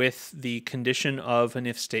with the condition of an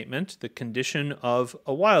if statement, the condition of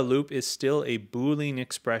a while loop is still a Boolean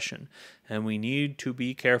expression, and we need to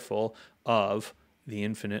be careful of the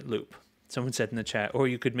infinite loop. Someone said in the chat, or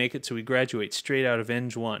you could make it so we graduate straight out of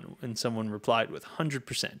Eng 1, and someone replied with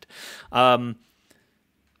 100%.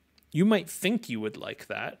 You might think you would like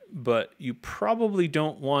that, but you probably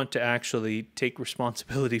don't want to actually take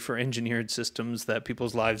responsibility for engineered systems that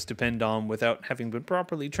people's lives depend on without having been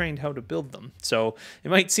properly trained how to build them. So it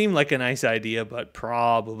might seem like a nice idea, but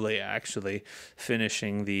probably actually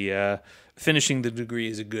finishing the degree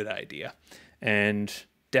is a good idea. And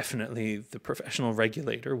definitely the professional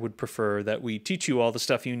regulator would prefer that we teach you all the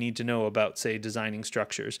stuff you need to know about, say, designing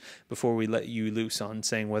structures before we let you loose on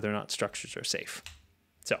saying whether or not structures are safe.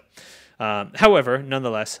 So, however,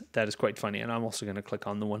 nonetheless, that is quite funny, and I'm also going to click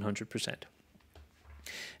on the 100%.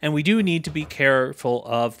 And we do need to be careful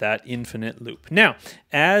of that infinite loop. Now,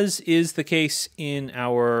 as is the case in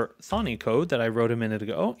our Thonny code that I wrote a minute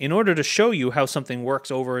ago, in order to show you how something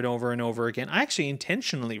works over and over and over again, I actually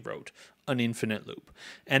intentionally wrote an infinite loop.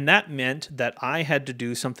 And that meant that I had to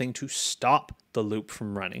do something to stop the loop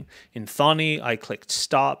from running. In Thonny, I clicked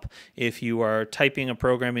stop. If you are typing a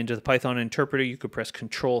program into the Python interpreter, you could press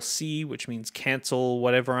Control-C, which means cancel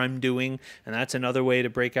whatever I'm doing, and that's another way to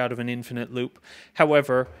break out of an infinite loop.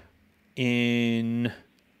 However, in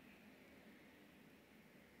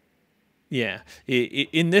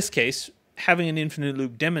this case, having an infinite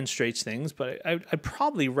loop demonstrates things, but I'd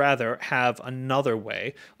probably rather have another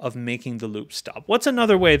way of making the loop stop. What's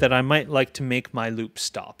another way that I might like to make my loop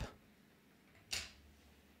stop?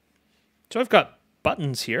 So I've got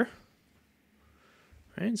buttons here,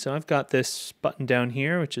 right? So I've got this button down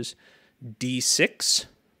here, which is D6,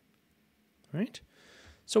 right?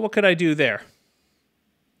 So what could I do there?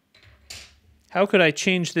 How could I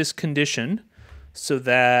change this condition so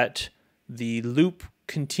that the loop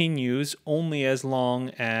continues only as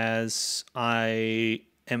long as I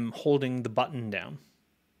am holding the button down?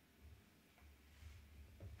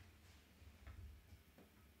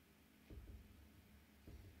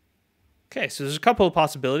 Okay, so there's a couple of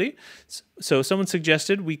possibilities. So someone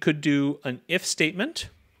suggested we could do an if statement.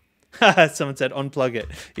 Someone said unplug it.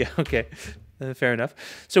 Yeah, okay, fair enough.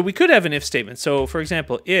 So we could have an if statement. So for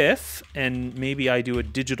example, if, and maybe I do a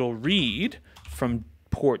digital read from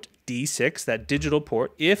port D6, that digital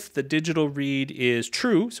port, if the digital read is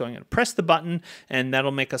true, so I'm going to press the button and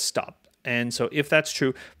that'll make us stop. And so if that's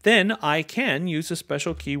true, then I can use a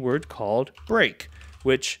special keyword called break,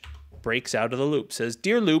 which breaks out of the loop, says,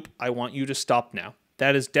 dear loop, I want you to stop now.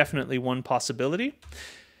 That is definitely one possibility.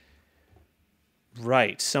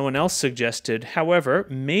 Right, someone else suggested, however,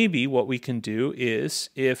 maybe what we can do is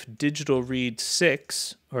if digital read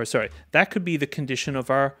 6, or sorry, that could be the condition of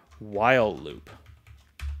our while loop.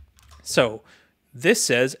 So this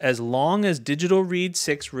says, as long as digital read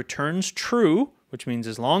 6 returns true, which means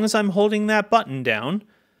as long as I'm holding that button down,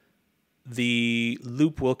 the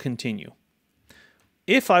loop will continue.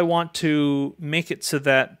 If I want to make it so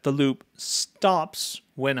that the loop stops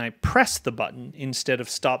when I press the button instead of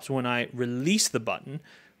stops when I release the button,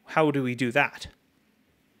 how do we do that?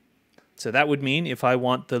 So that would mean if I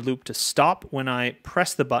want the loop to stop when I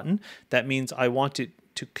press the button, that means I want it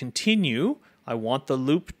to continue. I want the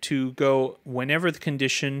loop to go whenever the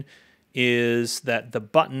condition is that the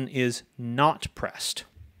button is not pressed.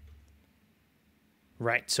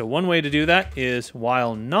 Right, so one way to do that is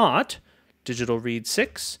while not digital read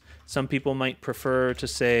 6. Some people might prefer to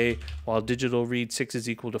say while digital read 6 is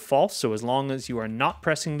equal to false. So as long as you are not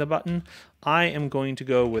pressing the button, I am going to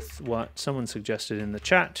go with what someone suggested in the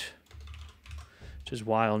chat, which is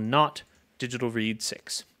while not digital read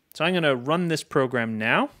 6. So I'm going to run this program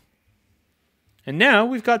now. And now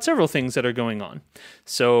we've got several things that are going on.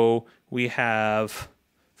 So we have,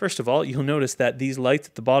 first of all, you'll notice that these lights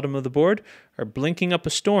at the bottom of the board are blinking up a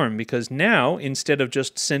storm because now, instead of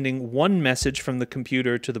just sending one message from the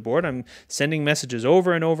computer to the board, I'm sending messages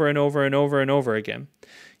over and over and over and over and over again.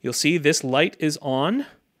 You'll see this light is on,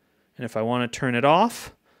 and if I want to turn it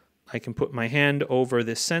off, I can put my hand over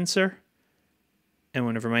this sensor, and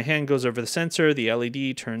whenever my hand goes over the sensor, the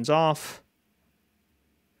LED turns off.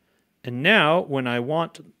 And now, when I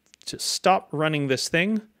want to stop running this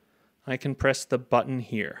thing, I can press the button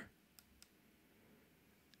here.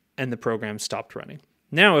 and the program stopped running.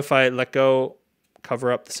 Now, if I let go,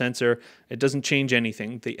 cover up the sensor, it doesn't change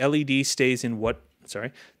anything. The LED stays in whatever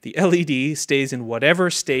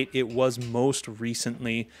state it was most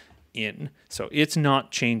recently in. So it's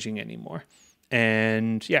not changing anymore.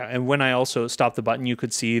 And yeah, and when I also stopped the button, you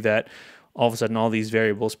could see that all of a sudden all these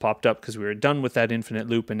variables popped up because we were done with that infinite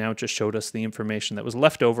loop, and now it just showed us the information that was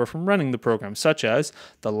left over from running the program, such as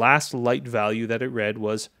the last light value that it read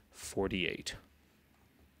was 48.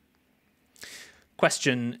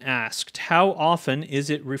 Question asked, how often is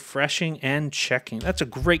it refreshing and checking? That's a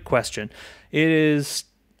great question. It is,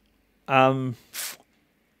 so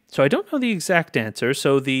I don't know the exact answer.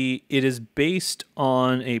 So it is based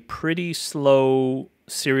on a pretty slow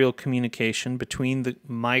serial communication between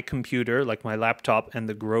my computer, like my laptop, and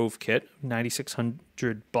the Grove kit,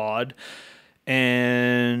 9600 baud.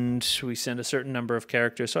 And we send a certain number of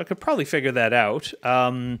characters, so I could probably figure that out.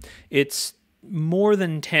 It's more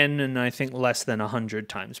than 10 and I think less than 100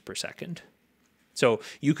 times per second. So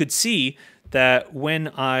you could see that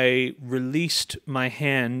when I released my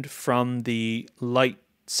hand from the light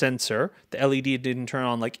sensor, the LED didn't turn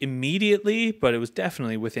on like immediately, but it was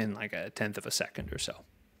definitely within like a tenth of a second or so.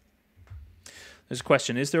 There's a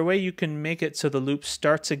question, is there a way you can make it so the loop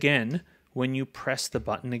starts again when you press the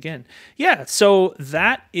button again? Yeah, so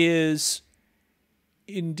that is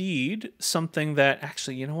indeed something that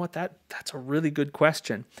actually, you know what, that's a really good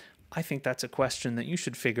question. I think that's a question that you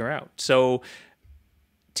should figure out. So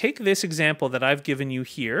take this example that I've given you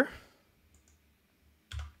here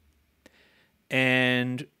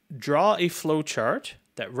and draw a flow chart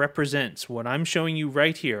that represents what I'm showing you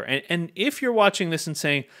right here. And if you're watching this and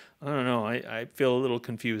saying, I don't know, I feel a little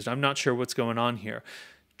confused, I'm not sure what's going on here,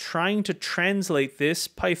 trying to translate this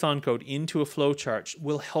Python code into a flowchart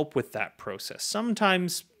will help with that process.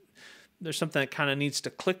 Sometimes there's something that kind of needs to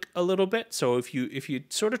click a little bit. So if you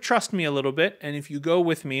sort of trust me a little bit, and if you go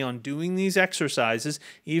with me on doing these exercises,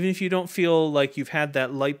 even if you don't feel like you've had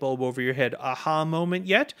that light bulb over your head aha moment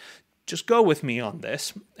yet, just go with me on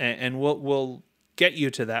this, and we'll get you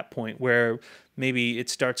to that point where maybe it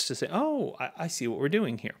starts to say, oh, I see what we're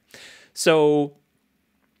doing here. So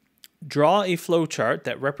draw a flowchart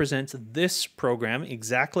that represents this program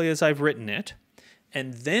exactly as I've written it,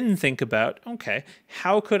 and then think about, okay,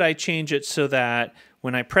 how could I change it so that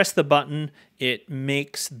when I press the button, it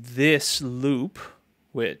makes this loop,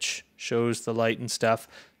 which shows the light and stuff,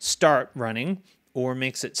 start running, or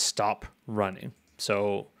makes it stop running?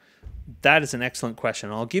 So that is an excellent question.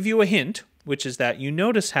 I'll give you a hint, which is that you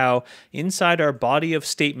notice how inside our body of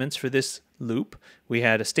statements for this loop, we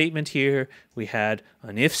had a statement here, we had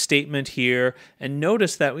an if statement here, and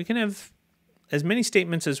notice that we can have as many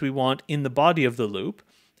statements as we want in the body of the loop,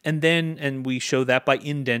 and we show that by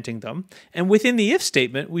indenting them. And within the if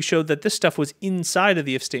statement, we showed that this stuff was inside of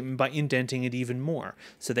the if statement by indenting it even more.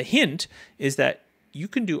 So the hint is that you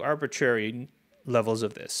can do arbitrary levels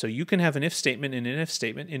of this. So you can have an if statement in an if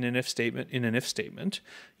statement in an if statement in an if statement.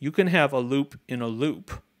 You can have a loop in a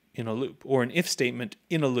loop in a loop, or an if statement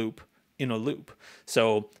in a loop in a loop.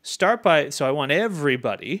 So so I want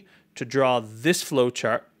everybody to draw this flow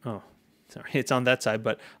chart. Oh, sorry, it's on that side,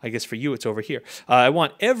 but I guess for you it's over here. I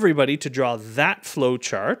want everybody to draw that flow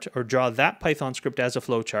chart, or draw that Python script as a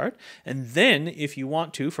flow chart. And then if you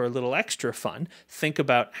want to, for a little extra fun, think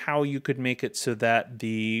about how you could make it so that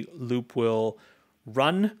the loop will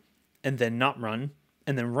run and then not run,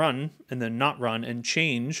 and then run and then not run, and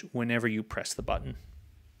change whenever you press the button.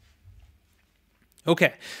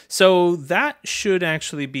 Okay, so that should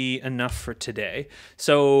actually be enough for today.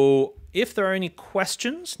 So if there are any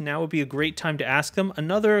questions, now would be a great time to ask them.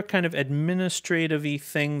 Another kind of administrative-y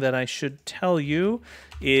thing that I should tell you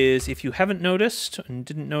is, if you haven't noticed and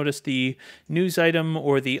didn't notice the news item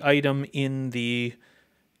or the item in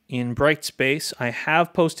Brightspace, I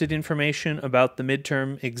have posted information about the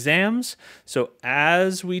midterm exams. So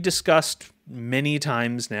as we discussed many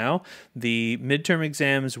times now, the midterm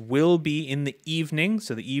exams will be in the evening,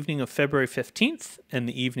 so the evening of February 15th and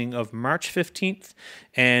the evening of March 15th,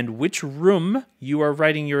 and which room you are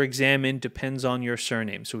writing your exam in depends on your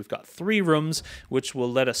surname. So we've got 3 rooms, which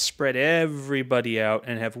will let us spread everybody out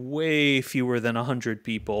and have way fewer than 100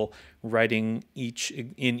 people writing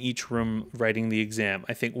in each room writing the exam.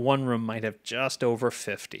 I think one room might have just over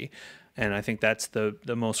 50. And I think that's the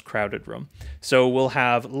most crowded room. So we'll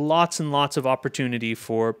have lots and lots of opportunity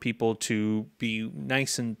for people to be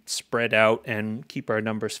nice and spread out and keep our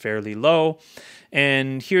numbers fairly low.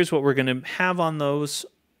 And here's what we're going to have on those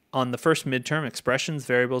on the first midterm, expressions,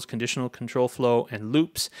 variables, conditional, control flow, and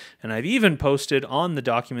loops. And I've even posted on the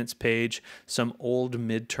documents page some old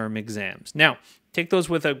midterm exams. Now, take those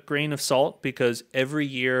with a grain of salt because every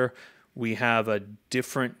year we have a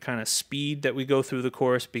different kind of speed that we go through the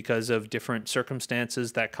course because of different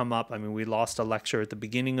circumstances that come up. I mean, we lost a lecture at the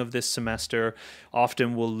beginning of this semester.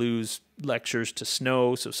 Often we'll lose lectures to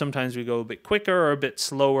snow. So sometimes we go a bit quicker or a bit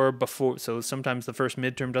slower before. So sometimes the first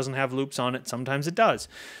midterm doesn't have loops on it. Sometimes it does.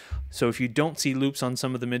 So if you don't see loops on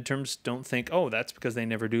some of the midterms, don't think, oh, that's because they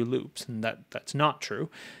never do loops. And that's not true.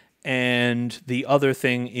 And the other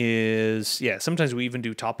thing is, yeah, sometimes we even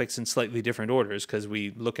do topics in slightly different orders because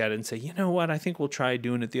we look at it and say, you know what, I think we'll try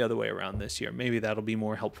doing it the other way around this year. Maybe that'll be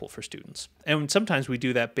more helpful for students. And sometimes we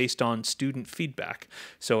do that based on student feedback.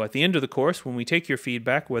 So at the end of the course, when we take your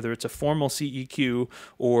feedback, whether it's a formal CEQ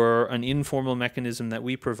or an informal mechanism that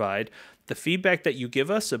we provide, the feedback that you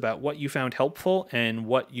give us about what you found helpful and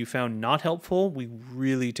what you found not helpful, we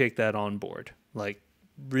really take that on board. Like,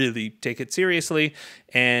 really take it seriously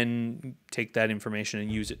and take that information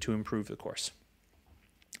and use it to improve the course.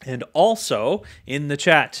 And also in the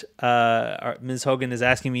chat, Ms. Hogan is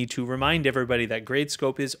asking me to remind everybody that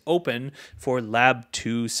Gradescope is open for Lab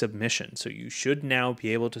 2 submission. So you should now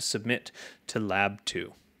be able to submit to Lab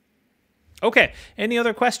 2. Okay, any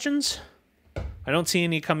other questions? I don't see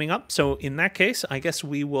any coming up. So in that case, I guess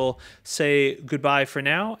we will say goodbye for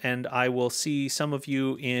now, and I will see some of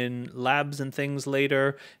you in labs and things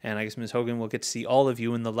later. And I guess Ms. Hogan will get to see all of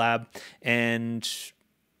you in the lab. And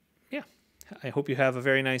yeah, I hope you have a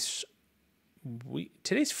very nice week.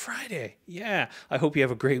 Today's Friday. Yeah, I hope you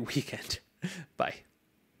have a great weekend. Bye.